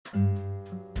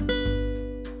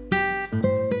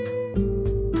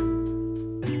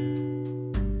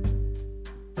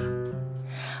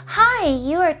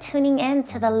for tuning in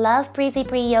to the Love Breezy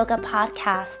Bree Yoga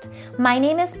podcast. My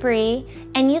name is Bree,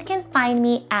 and you can find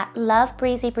me at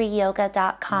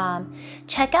lovebreezybreeyoga.com.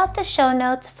 Check out the show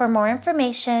notes for more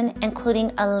information,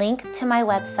 including a link to my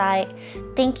website.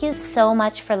 Thank you so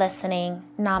much for listening.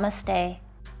 Namaste.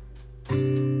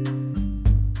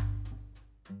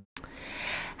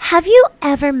 Have you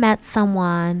ever met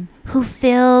someone who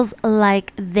feels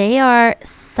like they are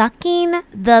sucking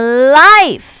the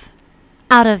life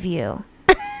out of you?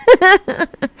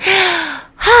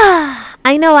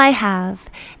 I know I have.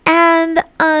 And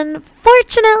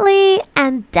unfortunately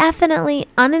and definitely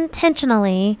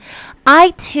unintentionally,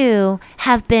 I too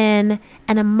have been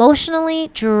an emotionally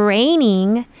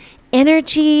draining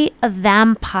energy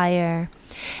vampire.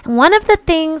 And one of the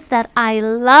things that I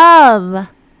love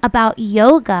about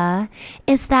yoga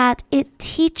is that it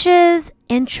teaches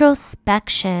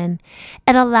introspection.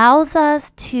 It allows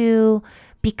us to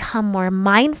become more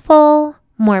mindful,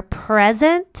 more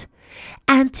present,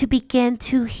 and to begin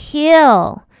to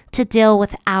heal, to deal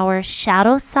with our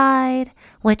shadow side,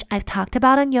 which I've talked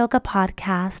about on Yoga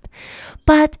Podcast.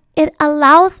 But it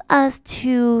allows us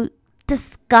to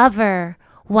discover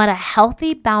what a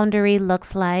healthy boundary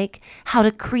looks like, how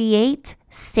to create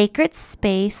sacred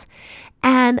space,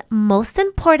 and most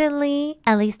importantly,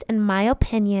 at least in my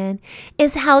opinion,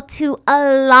 is how to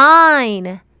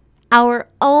align our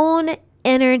own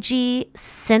energy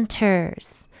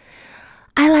centers.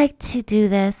 I like to do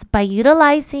this by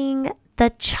utilizing the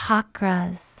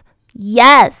chakras.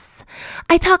 Yes,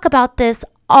 I talk about this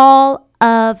all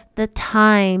of the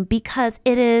time because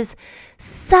it is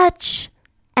such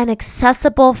an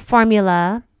accessible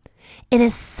formula. It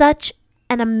is such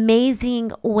an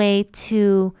amazing way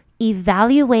to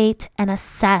evaluate and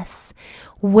assess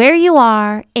where you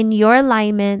are in your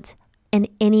alignment in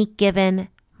any given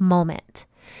moment.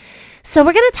 So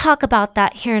we're going to talk about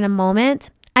that here in a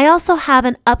moment. I also have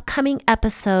an upcoming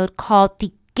episode called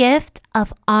The Gift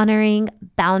of Honoring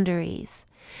Boundaries.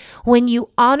 When you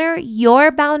honor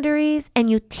your boundaries and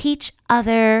you teach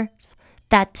others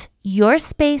that your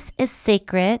space is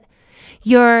sacred,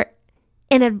 you're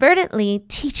inadvertently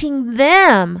teaching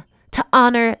them to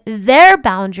honor their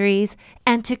boundaries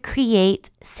and to create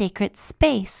sacred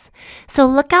space. So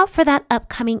look out for that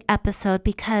upcoming episode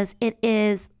because it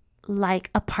is like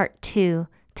a part 2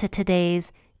 to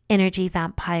today's Energy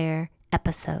Vampire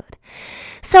episode.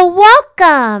 So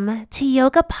welcome to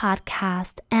Yoga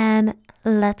Podcast and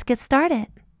let's get started.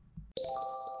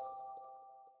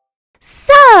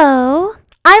 So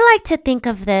I like to think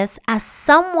of this as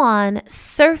someone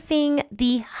surfing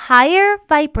the higher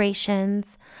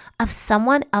vibrations of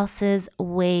someone else's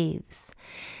waves.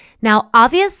 Now,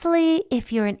 obviously,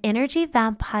 if you're an energy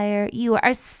vampire, you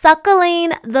are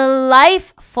suckling the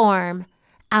life form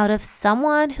out of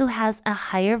someone who has a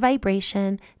higher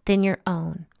vibration than your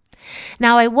own.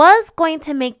 Now, I was going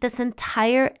to make this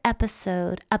entire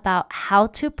episode about how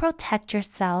to protect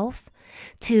yourself,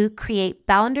 to create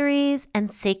boundaries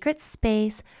and sacred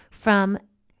space from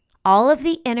all of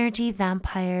the energy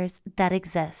vampires that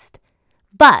exist.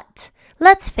 But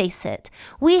let's face it,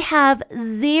 we have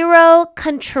zero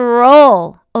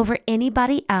control over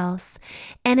anybody else,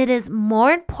 and it is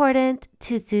more important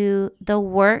to do the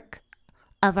work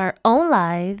of our own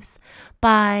lives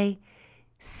by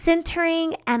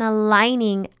centering and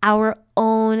aligning our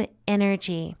own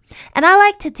energy. And I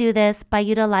like to do this by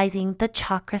utilizing the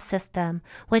chakra system,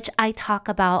 which I talk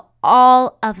about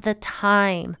all of the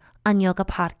time on Yoga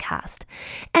Podcast.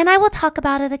 And I will talk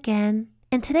about it again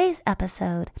in today's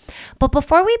episode. But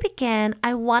before we begin,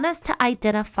 I want us to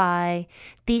identify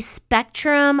the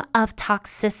spectrum of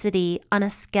toxicity on a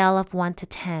scale of 1 to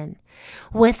 10,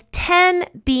 with 10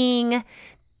 being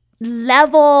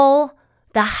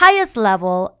the highest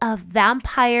level of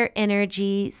vampire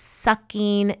energy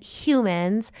sucking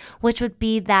humans, which would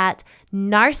be that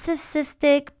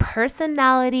narcissistic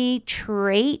personality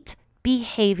trait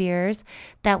behaviors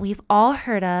that we've all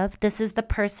heard of. This is the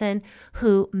person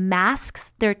who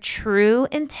masks their true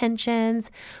intentions,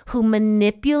 who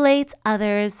manipulates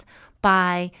others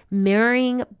by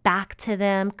mirroring back to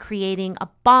them, creating a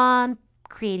bond,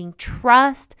 creating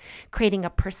trust, creating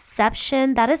a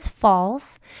perception that is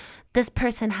false. This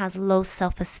person has low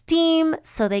self-esteem,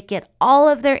 so they get all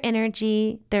of their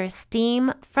energy, their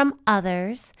esteem from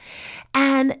others,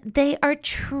 and they are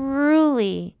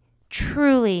truly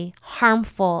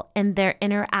harmful in their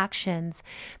interactions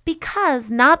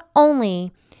because not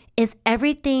only is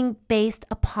everything based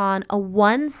upon a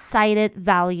one-sided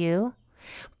value,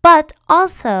 but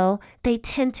also they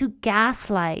tend to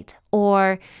gaslight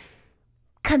or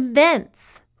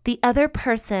convince the other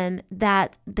person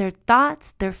that their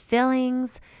thoughts, their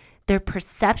feelings, their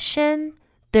perception,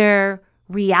 their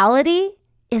reality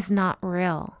is not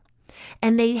real.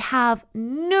 And they have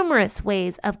numerous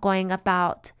ways of going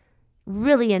about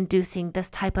really inducing this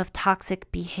type of toxic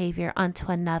behavior onto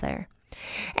another.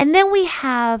 And then we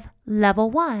have level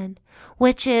 1,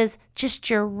 which is just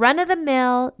your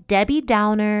run-of-the-mill Debbie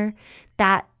Downer,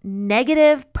 that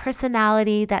negative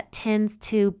personality that tends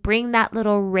to bring that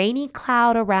little rainy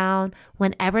cloud around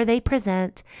whenever they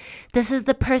present. This is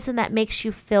the person that makes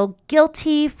you feel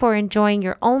guilty for enjoying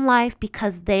your own life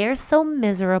because they are so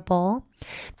miserable.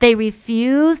 They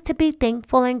refuse to be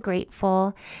thankful and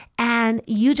grateful, and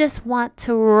you just want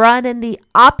to run in the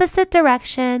opposite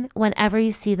direction whenever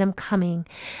you see them coming.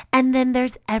 And then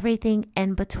there's everything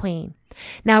in between.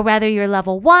 Now, whether you're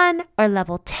level 1 or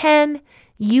level 10,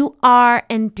 you are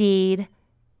indeed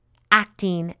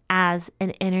acting as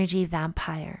an energy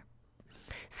vampire.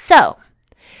 So,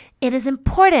 it is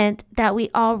important that we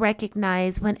all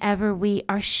recognize whenever we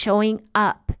are showing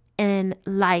up in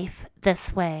life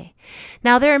this way.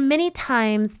 Now, there are many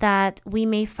times that we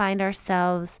may find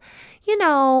ourselves,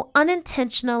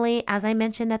 unintentionally, as I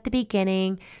mentioned at the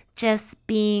beginning, just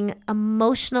being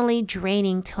emotionally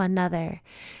draining to another.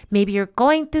 Maybe you're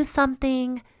going through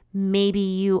something. Maybe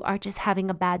you are just having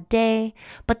a bad day.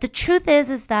 But the truth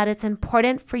is that it's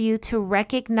important for you to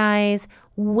recognize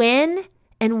when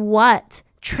and what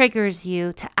triggers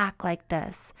you to act like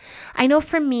this. I know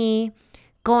for me,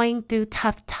 going through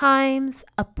tough times,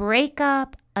 a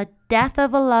breakup, a death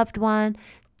of a loved one,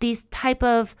 these type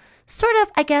of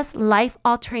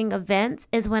life-altering events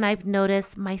is when I've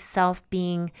noticed myself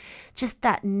being just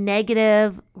that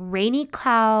negative, rainy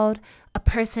cloud, a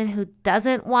person who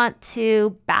doesn't want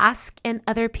to bask in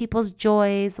other people's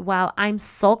joys while I'm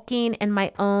sulking in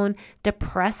my own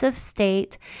depressive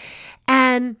state.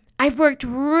 And I've worked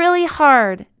really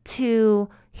hard to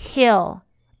heal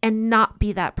and not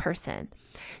be that person.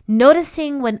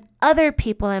 Noticing when other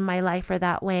people in my life are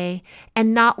that way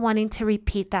and not wanting to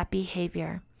repeat that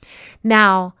behavior.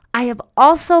 Now, I have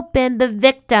also been the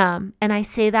victim, and I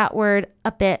say that word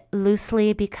a bit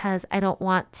loosely because I don't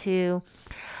want to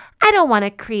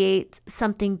create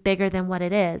something bigger than what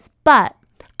it is. But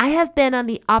I have been on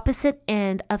the opposite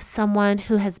end of someone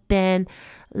who has been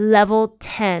level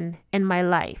 10 in my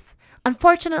life.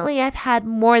 Unfortunately, I've had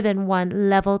more than one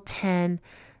level 10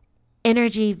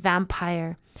 energy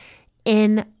vampire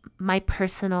in my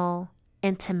personal,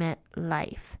 intimate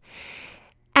life.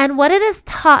 And what it has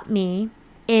taught me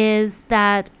is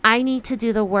that I need to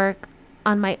do the work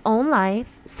on my own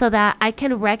life so that I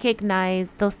can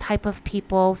recognize those type of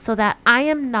people so that I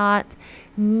am not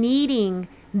needing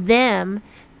them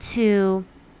to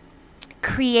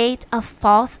create a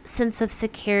false sense of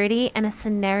security in a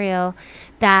scenario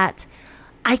that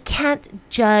I can't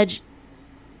judge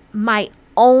my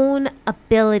own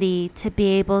ability to be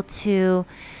able to,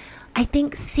 I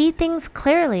think, see things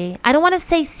clearly. I don't want to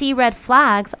say see red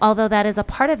flags, although that is a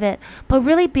part of it, but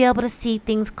really be able to see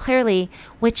things clearly,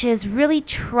 which is really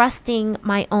trusting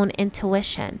my own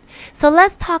intuition. So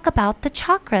let's talk about the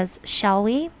chakras, shall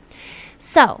we?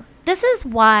 So this is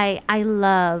why I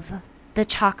love the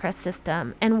chakra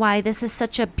system and why this is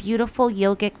such a beautiful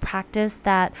yogic practice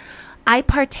that I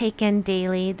partake in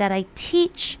daily, that I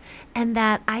teach, and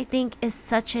that I think is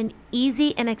such an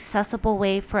easy and accessible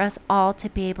way for us all to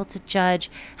be able to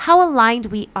judge how aligned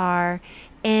we are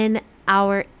in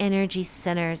our energy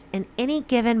centers in any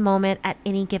given moment at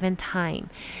any given time,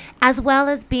 as well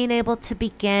as being able to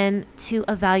begin to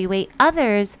evaluate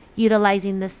others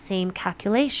utilizing the same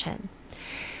calculation.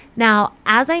 Now,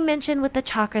 as I mentioned with the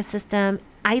chakra system,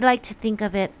 I like to think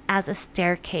of it as a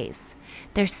staircase.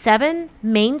 There's 7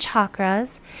 main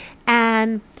chakras,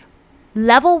 and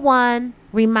level 1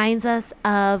 reminds us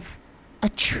of a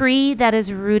tree that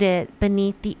is rooted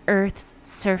beneath the earth's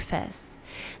surface.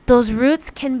 Those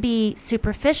roots can be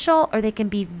superficial or they can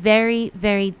be very,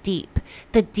 very deep.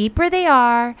 The deeper they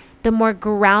are, the more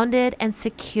grounded and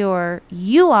secure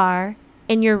you are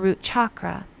in your root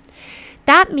chakra.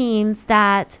 That means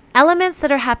that elements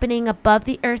that are happening above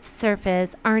the earth's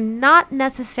surface are not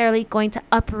necessarily going to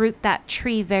uproot that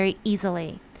tree very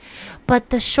easily.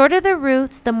 But the shorter the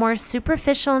roots, the more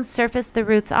superficial and surface the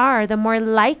roots are, the more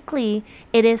likely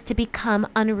it is to become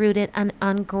unrooted and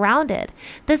ungrounded.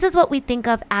 This is what we think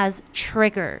of as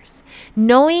triggers.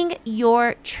 Knowing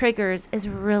your triggers is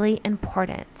really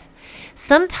important.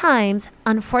 Sometimes,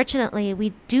 unfortunately,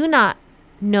 we do not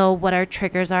know what our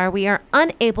triggers are. We are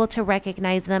unable to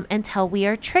recognize them until we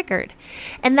are triggered.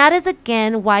 And that is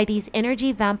again why these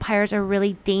energy vampires are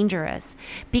really dangerous,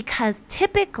 because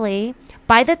typically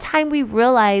by the time we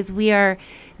realize we are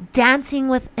dancing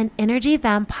with an energy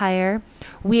vampire,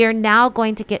 we are now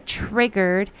going to get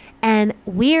triggered and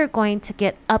we are going to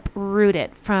get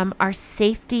uprooted from our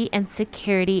safety and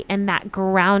security and that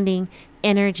grounding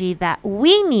energy that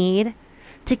we need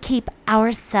to keep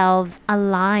ourselves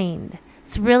aligned.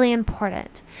 It's really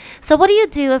important. So what do you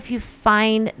do if you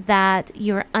find that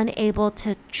you're unable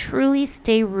to truly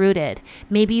stay rooted?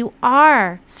 Maybe you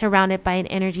are surrounded by an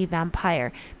energy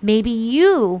vampire. Maybe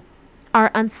you are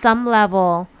on some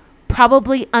level,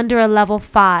 probably under a level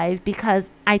 5, because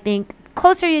I think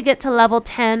closer you get to level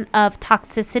 10 of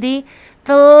toxicity,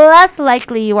 the less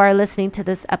likely you are listening to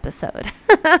this episode.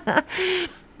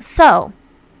 So,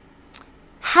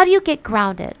 how do you get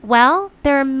grounded? Well,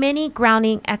 there are many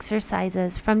grounding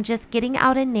exercises, from just getting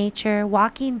out in nature,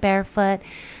 walking barefoot,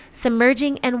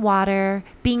 submerging in water,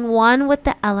 being one with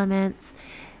the elements,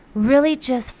 really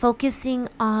just focusing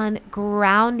on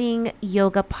grounding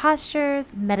yoga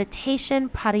postures, meditation,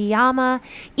 pranayama,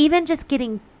 even just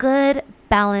getting good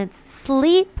balanced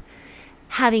sleep,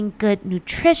 having good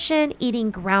nutrition,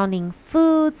 eating grounding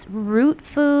foods, root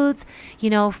foods,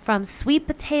 from sweet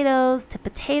potatoes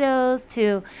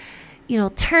to,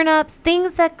 turnips,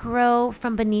 things that grow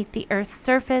from beneath the earth's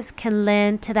surface can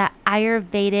lend to that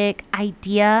Ayurvedic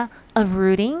idea of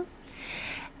rooting.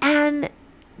 And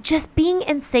just being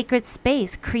in sacred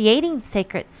space, creating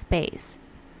sacred space,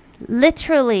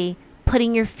 literally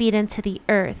putting your feet into the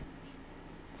earth,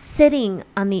 sitting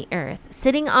on the earth,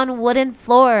 sitting on wooden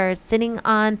floors, sitting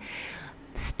on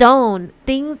stone,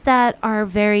 things that are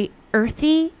very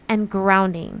earthy and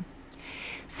grounding.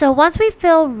 So once we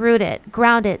feel rooted,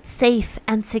 grounded, safe,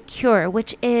 and secure,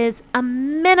 which is a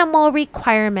minimal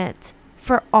requirement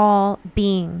for all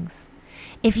beings,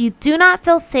 if you do not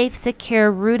feel safe,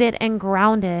 secure, rooted, and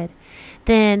grounded,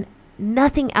 then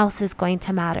nothing else is going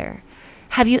to matter.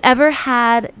 Have you ever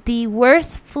had the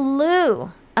worst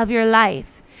flu of your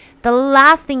life? The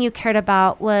last thing you cared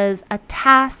about was a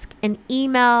task, an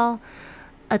email,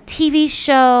 a TV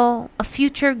show, a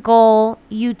future goal.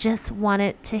 You just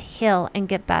wanted to heal and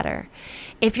get better.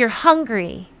 If you're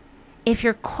hungry, if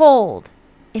you're cold,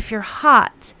 if you're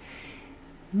hot,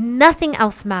 nothing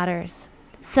else matters.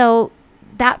 So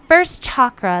that first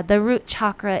chakra, the root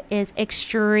chakra, is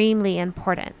extremely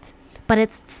important, but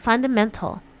it's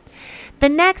fundamental. The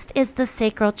next is the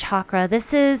sacral chakra.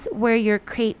 This is where your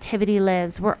creativity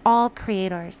lives. We're all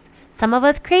creators. Some of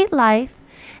us create life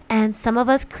and some of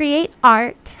us create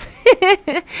art,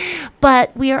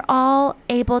 but we are all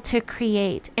able to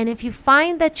create. And if you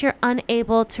find that you're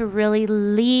unable to really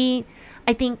lead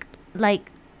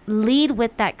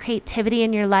with that creativity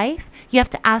in your life, you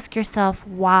have to ask yourself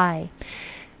why.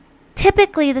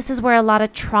 Typically, this is where a lot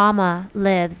of trauma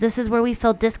lives. This is where we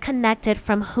feel disconnected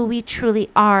from who we truly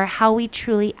are, how we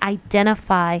truly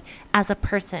identify as a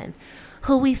person,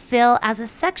 who we feel as a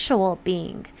sexual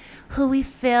being, who we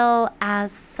feel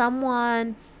as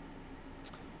someone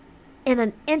in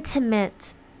an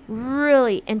intimate,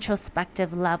 really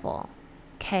introspective level.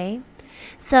 Okay?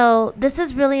 So this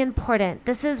is really important.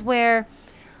 This is where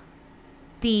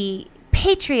the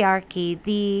patriarchy,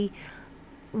 the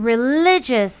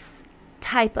religious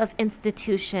type of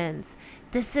institutions,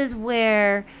 this is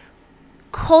where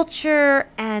culture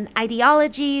and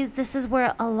ideologies, this is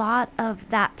where a lot of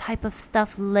that type of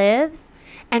stuff lives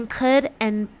and could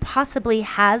and possibly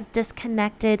has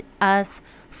disconnected us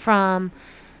from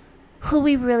who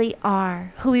we really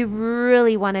are, who we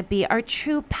really want to be, our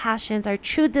true passions, our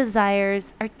true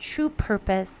desires, our true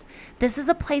purpose. This is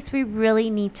a place we really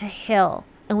need to heal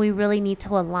and we really need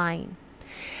to align.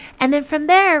 And then from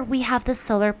there, we have the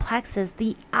solar plexus,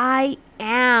 the I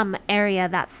am area,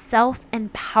 that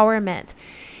self-empowerment.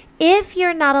 If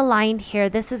you're not aligned here,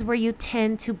 this is where you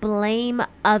tend to blame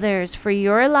others for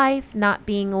your life not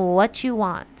being what you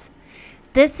want.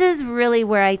 This is really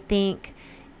where I think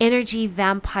energy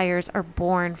vampires are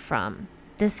born from.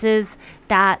 This is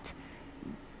that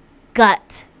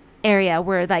gut area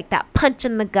where like that punch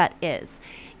in the gut is.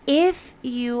 If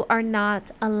you are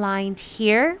not aligned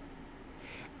here,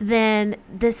 then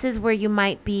this is where you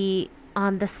might be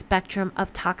on the spectrum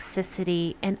of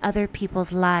toxicity in other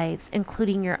people's lives,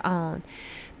 including your own.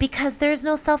 Because there's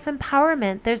no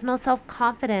self-empowerment, there's no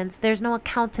self-confidence, there's no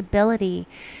accountability,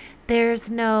 there's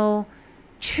no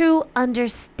true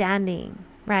understanding,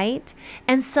 right?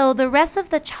 And so the rest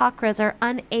of the chakras are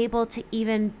unable to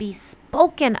even be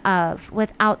spoken of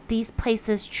without these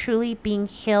places truly being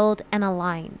healed and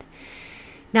aligned.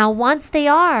 Now, once they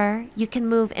are, you can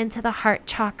move into the heart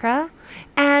chakra.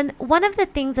 And one of the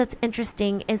things that's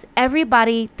interesting is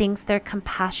everybody thinks they're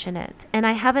compassionate. And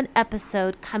I have an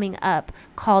episode coming up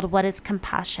called What is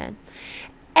Compassion?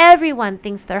 Everyone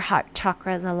thinks their heart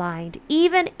chakra is aligned,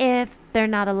 even if they're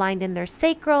not aligned in their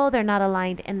sacral, they're not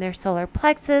aligned in their solar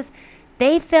plexus.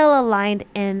 They feel aligned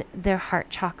in their heart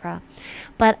chakra.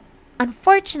 But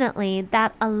unfortunately,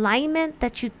 that alignment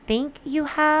that you think you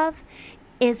have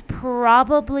is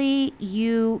probably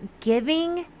you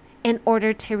giving in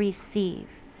order to receive.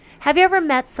 Have you ever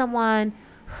met someone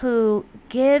who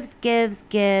gives,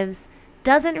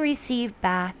 doesn't receive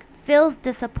back, feels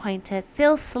disappointed,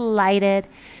 feels slighted?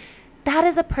 That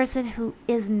is a person who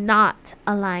is not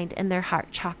aligned in their heart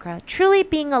chakra. Truly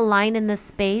being aligned in this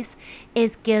space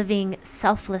is giving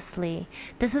selflessly.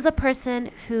 This is a person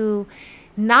who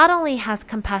not only has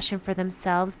compassion for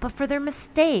themselves, but for their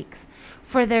mistakes,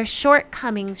 for their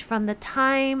shortcomings from the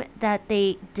time that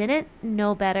they didn't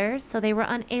know better, so they were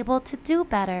unable to do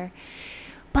better.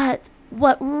 But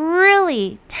what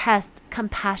really tests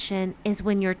compassion is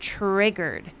when you're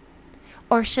triggered.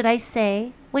 Or should I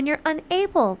say, when you're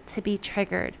unable to be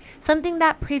triggered. Something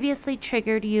that previously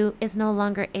triggered you is no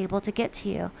longer able to get to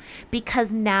you,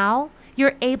 because now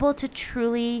you're able to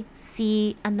truly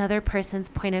see another person's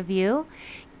point of view,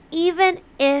 even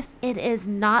if it is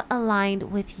not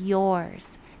aligned with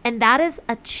yours. And that is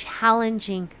a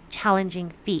challenging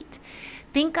feat.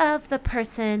 Think of the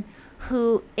person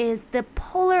who is the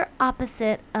polar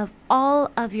opposite of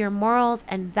all of your morals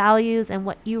and values and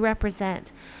what you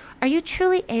represent. Are you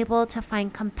truly able to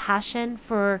find compassion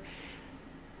for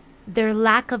their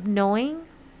lack of knowing,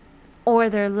 or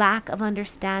their lack of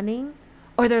understanding,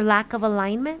 or their lack of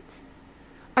alignment?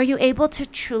 Are you able to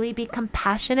truly be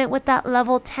compassionate with that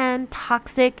level 10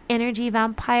 toxic energy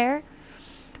vampire?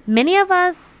 Many of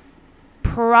us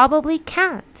probably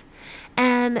can't.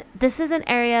 And this is an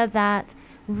area that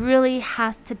really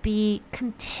has to be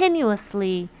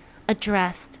continuously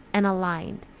addressed and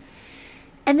aligned.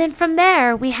 And then from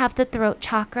there, we have the throat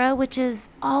chakra, which is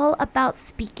all about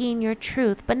speaking your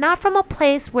truth, but not from a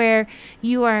place where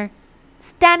you are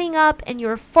standing up and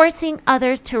you're forcing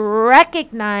others to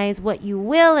recognize what you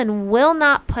will and will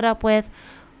not put up with.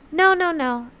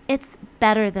 No. It's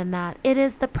better than that. It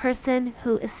is the person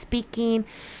who is speaking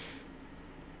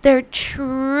their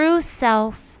true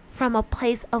self from a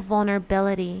place of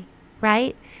vulnerability,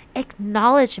 right?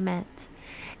 Acknowledgement.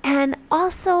 And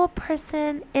also a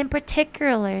person in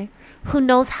particular who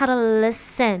knows how to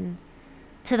listen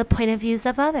to the point of views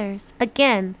of others.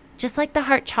 Again, just like the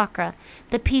heart chakra,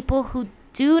 the people who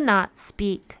do not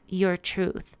speak your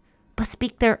truth, but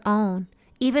speak their own,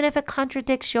 even if it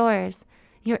contradicts yours,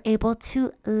 you're able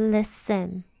to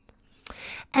listen.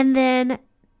 And then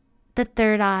the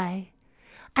third eye.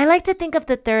 I like to think of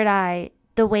the third eye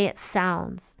the way it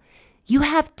sounds. You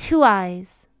have two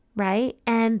eyes, right?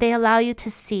 And they allow you to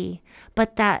see,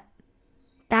 but that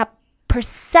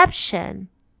perception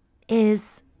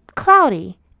is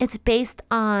cloudy. It's based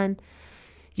on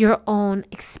your own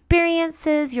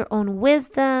experiences, your own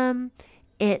wisdom.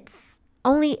 It's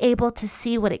only able to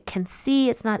see what it can see.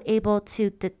 It's not able to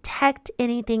detect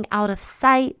anything out of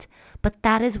sight, but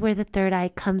that is where the third eye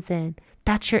comes in.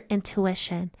 That's your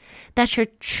intuition. That's your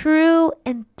true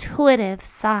intuitive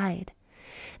side.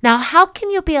 Now, how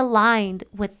can you be aligned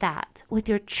with that, with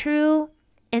your true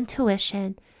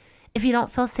intuition, if you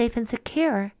don't feel safe and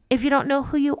secure, if you don't know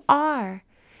who you are,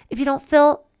 if you don't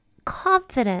feel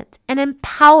confident and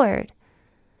empowered?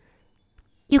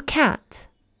 You can't.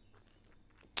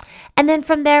 And then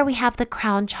from there, we have the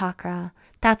crown chakra.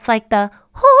 That's like the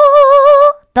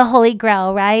holy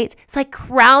grail, right? It's like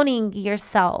crowning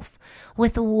yourself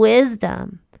with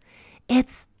wisdom.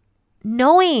 It's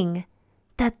knowing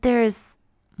that there's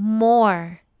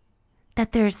more,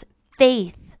 that there's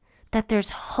faith, that there's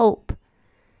hope.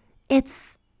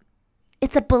 It's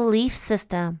a belief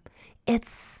system.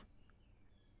 It's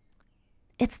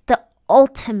the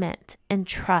ultimate in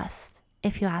trust,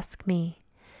 if you ask me.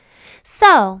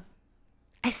 So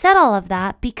I said all of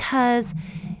that because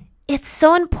it's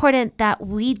so important that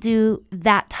we do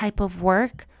that type of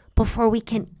work before we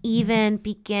can even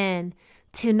begin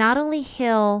to not only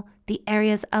heal the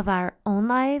areas of our own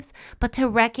lives, but to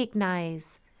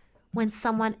recognize when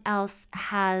someone else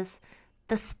has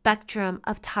the spectrum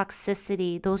of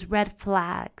toxicity, those red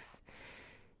flags.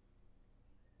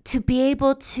 To be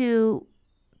able to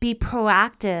be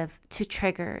proactive to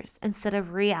triggers instead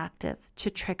of reactive to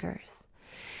triggers.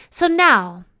 So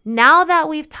now that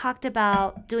we've talked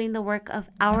about doing the work of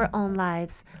our own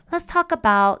lives, let's talk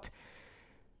about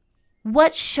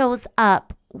what shows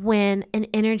up when an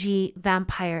energy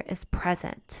vampire is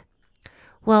present.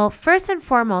 Well, first and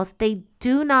foremost, they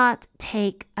do not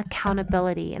take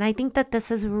accountability. And I think that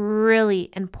this is really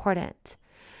important.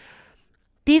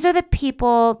 These are the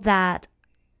people that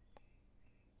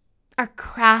are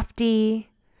crafty,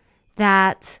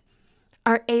 that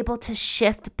are able to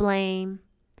shift blame,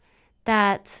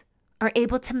 that are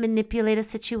able to manipulate a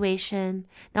situation.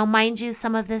 Now, mind you,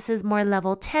 some of this is more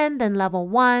level 10 than level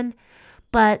 1,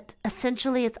 but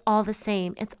essentially it's all the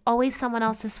same. It's always someone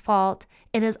else's fault.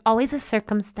 It is always a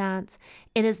circumstance.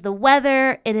 It is the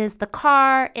weather. It is the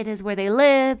car. It is where they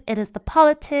live. It is the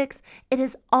politics. It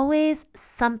is always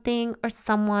something or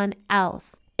someone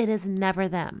else. It is never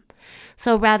them.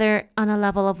 So rather on a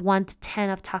level of 1 to 10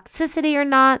 of toxicity or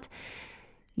not,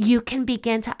 you can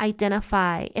begin to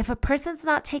identify if a person's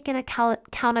not taking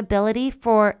accountability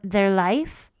for their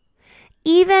life,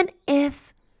 even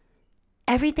if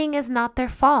everything is not their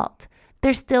fault,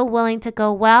 they're still willing to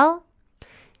go, well,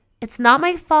 it's not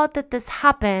my fault that this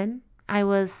happened. I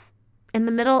was in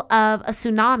the middle of a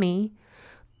tsunami,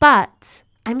 but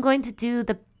I'm going to do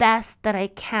the best that I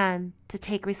can to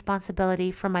take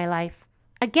responsibility for my life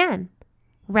again,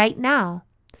 right now.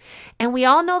 And we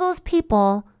all know those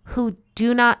people who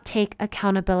do not take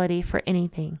accountability for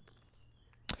anything.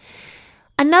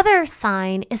 Another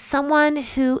sign is someone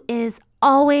who is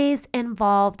always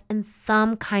involved in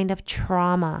some kind of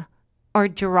trauma or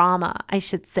drama, I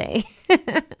should say.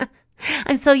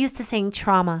 I'm so used to saying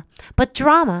trauma, but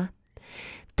drama.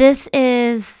 This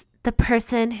is the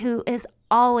person who is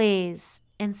always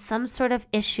in some sort of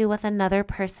issue with another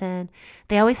person.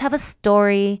 They always have a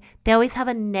story. They always have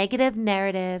a negative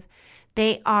narrative.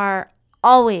 They are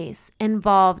always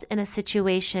involved in a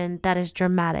situation that is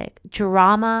dramatic.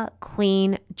 Drama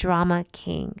queen, drama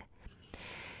king.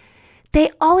 They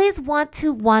always want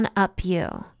to one-up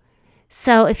you.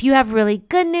 So if you have really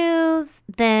good news,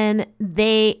 then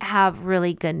they have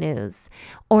really good news.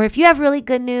 Or if you have really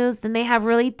good news, then they have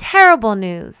really terrible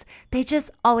news. They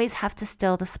just always have to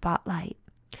steal the spotlight.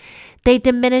 They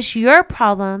diminish your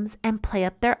problems and play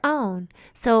up their own.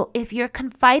 So if you're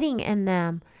confiding in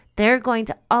them, they're going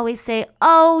to always say,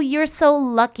 oh, you're so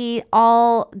lucky.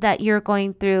 All that you're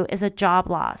going through is a job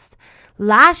loss.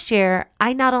 Last year,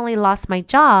 I not only lost my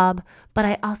job, but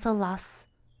I also lost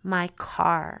my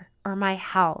car or my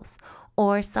house,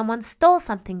 or someone stole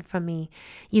something from me.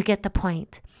 You get the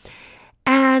point.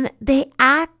 And they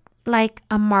act like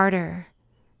a martyr.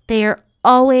 They are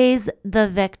always the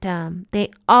victim.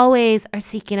 They always are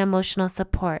seeking emotional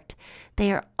support.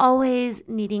 They are always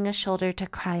needing a shoulder to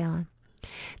cry on.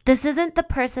 This isn't the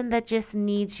person that just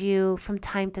needs you from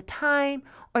time to time,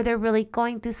 or they're really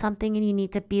going through something and you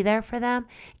need to be there for them.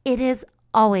 It is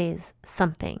always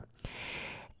something.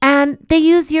 And they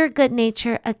use your good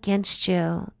nature against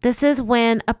you. This is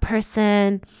when a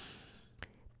person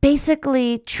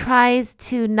basically tries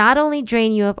to not only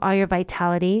drain you of all your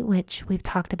vitality, which we've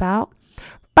talked about,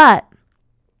 but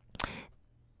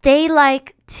they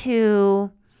like to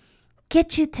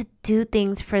get you to do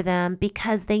things for them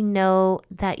because they know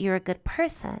that you're a good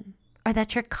person, or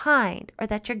that you're kind, or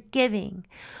that you're giving,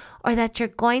 or that you're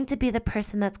going to be the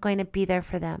person that's going to be there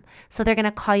for them. So they're going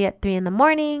to call you at 3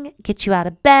 a.m, get you out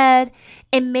of bed.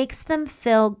 It makes them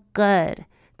feel good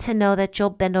to know that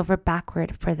you'll bend over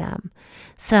backward for them.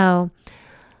 So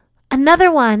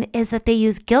another one is that they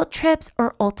use guilt trips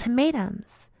or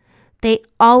ultimatums. They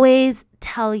always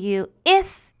tell you,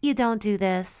 if you don't do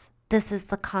this, this is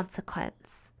the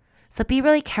consequence. So be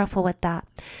really careful with that.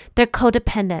 They're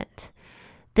codependent.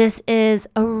 This is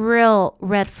a real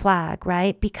red flag,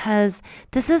 right? Because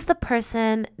this is the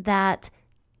person that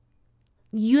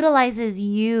utilizes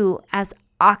you as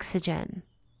oxygen.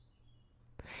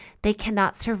 They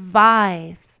cannot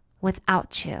survive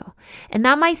without you. And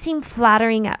that might seem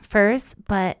flattering at first,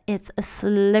 but it's a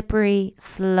slippery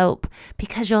slope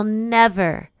because you'll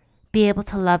never be able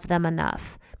to love them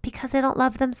enough because they don't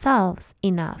love themselves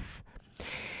enough.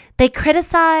 They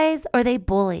criticize or they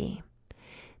bully.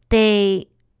 They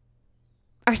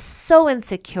are so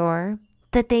insecure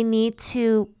that they need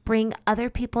to bring other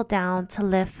people down to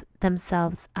lift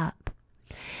themselves up.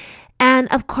 And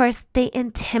of course, they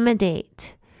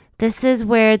intimidate. This is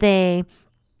where they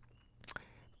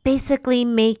basically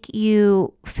make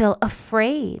you feel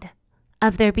afraid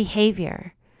of their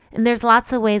behavior. And there's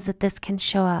lots of ways that this can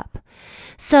show up.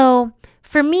 So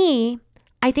for me,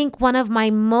 I think one of my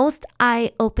most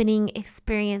eye-opening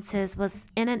experiences was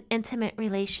in an intimate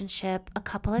relationship a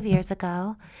couple of years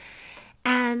ago.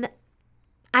 And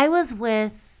I was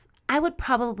with, I would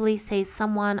probably say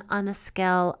someone on a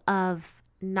scale of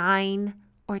 9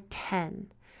 or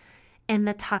 10 in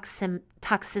the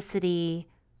toxicity,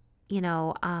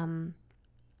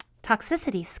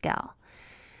 toxicity scale.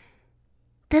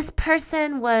 This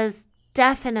person was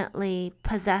definitely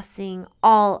possessing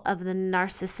all of the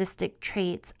narcissistic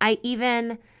traits. I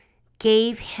even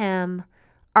gave him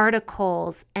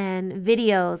articles and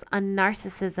videos on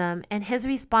narcissism, and his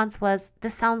response was,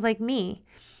 "This sounds like me."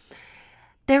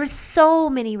 There were so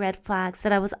many red flags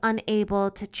that I was unable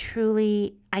to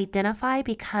truly identify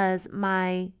because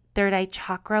my third eye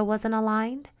chakra wasn't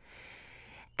aligned.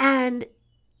 And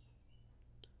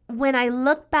when I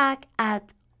look back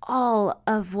at all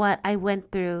of what I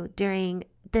went through during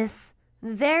this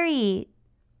very,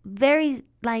 very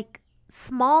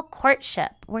small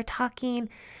courtship, we're talking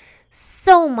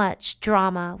so much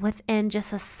drama within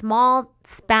just a small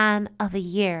span of a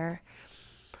year,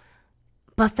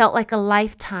 but felt like a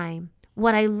lifetime.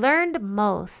 What I learned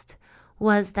most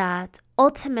was that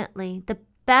ultimately the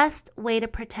best way to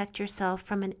protect yourself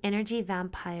from an energy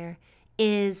vampire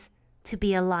is to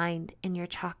be aligned in your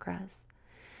chakras.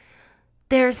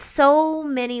 There's so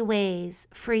many ways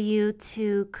for you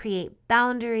to create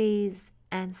boundaries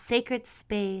and sacred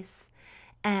space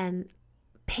and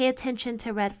pay attention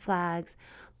to red flags.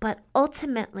 But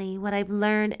ultimately, what I've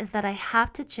learned is that I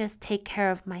have to just take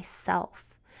care of myself.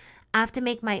 I have to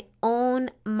make my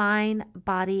own mind,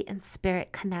 body, and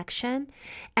spirit connection.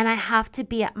 And I have to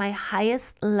be at my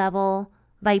highest level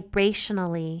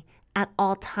vibrationally at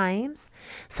all times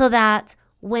so that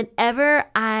whenever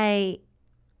I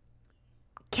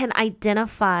can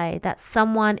identify that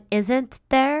someone isn't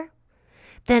there,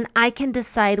 then I can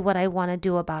decide what I want to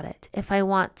do about it. If I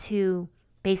want to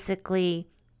basically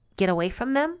get away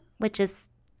from them, which is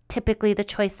typically the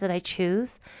choice that I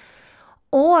choose,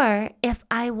 or if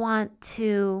I want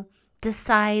to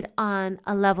decide on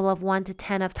a level of 1 to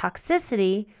 10 of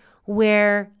toxicity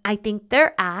where I think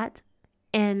they're at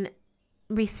in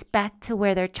respect to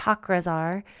where their chakras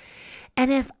are, and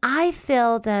if I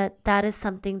feel that that is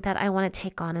something that I want to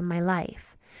take on in my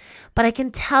life. But I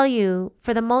can tell you,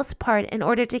 for the most part, in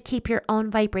order to keep your own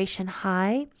vibration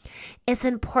high, it's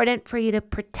important for you to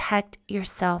protect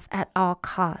yourself at all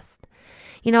costs.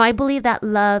 I believe that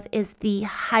love is the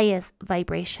highest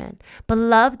vibration, but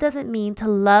love doesn't mean to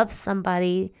love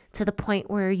somebody to the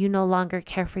point where you no longer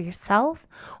care for yourself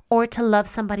or to love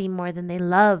somebody more than they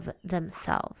love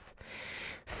themselves.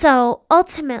 So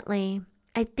ultimately,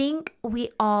 I think we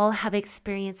all have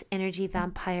experienced energy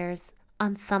vampires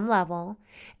on some level,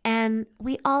 and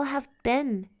we all have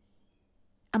been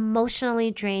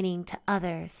emotionally draining to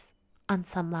others on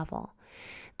some level.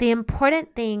 The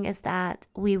important thing is that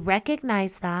we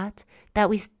recognize that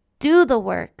we do the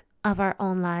work of our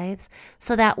own lives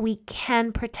so that we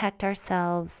can protect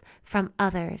ourselves from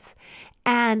others.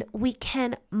 And we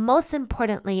can, most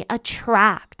importantly,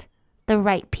 attract the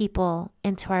right people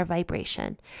into our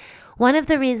vibration. One of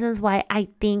the reasons why I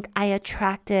think I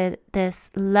attracted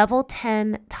this level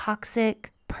 10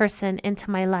 toxic person into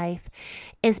my life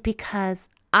is because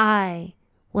I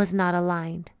was not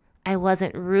aligned. I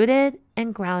wasn't rooted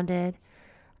and grounded.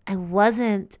 I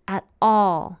wasn't at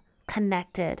all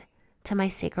connected to my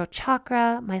sacral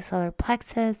chakra, my solar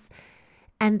plexus,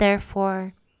 and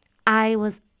therefore I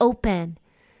was open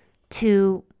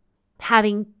to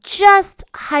having just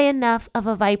high enough of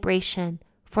a vibration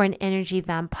for an energy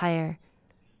vampire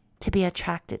to be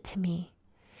attracted to me,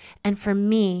 and for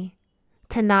me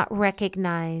to not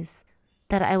recognize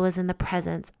that I was in the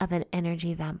presence of an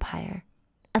energy vampire,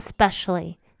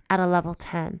 especially at a level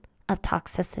 10 of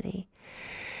toxicity.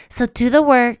 So do the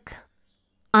work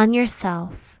on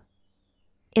yourself.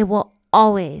 It will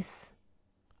always,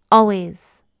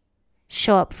 always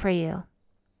show up for you.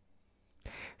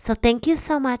 So thank you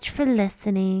so much for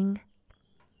listening.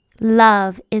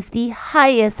 Love is the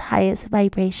highest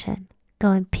vibration.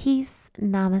 Go in peace.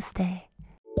 Namaste.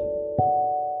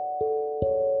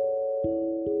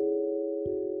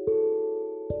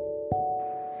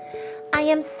 I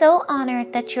am so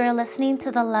honored that you are listening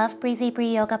to the Love Breezy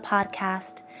Bree Yoga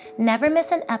podcast. Never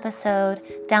miss an episode.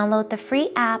 Download the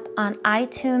free app on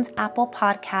iTunes, Apple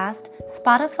Podcast,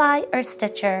 Spotify, or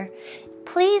Stitcher.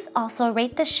 Please also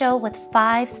rate the show with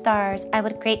 5 stars. I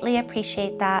would greatly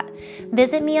appreciate that.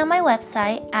 Visit me on my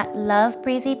website at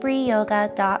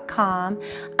lovebreezybreeyoga.com.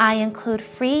 I include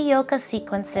free yoga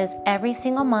sequences every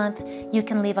single month. You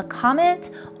can leave a comment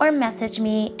or message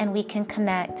me and we can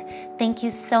connect. Thank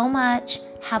you so much.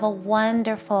 Have a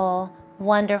wonderful,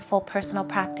 wonderful personal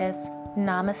practice.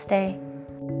 Namaste.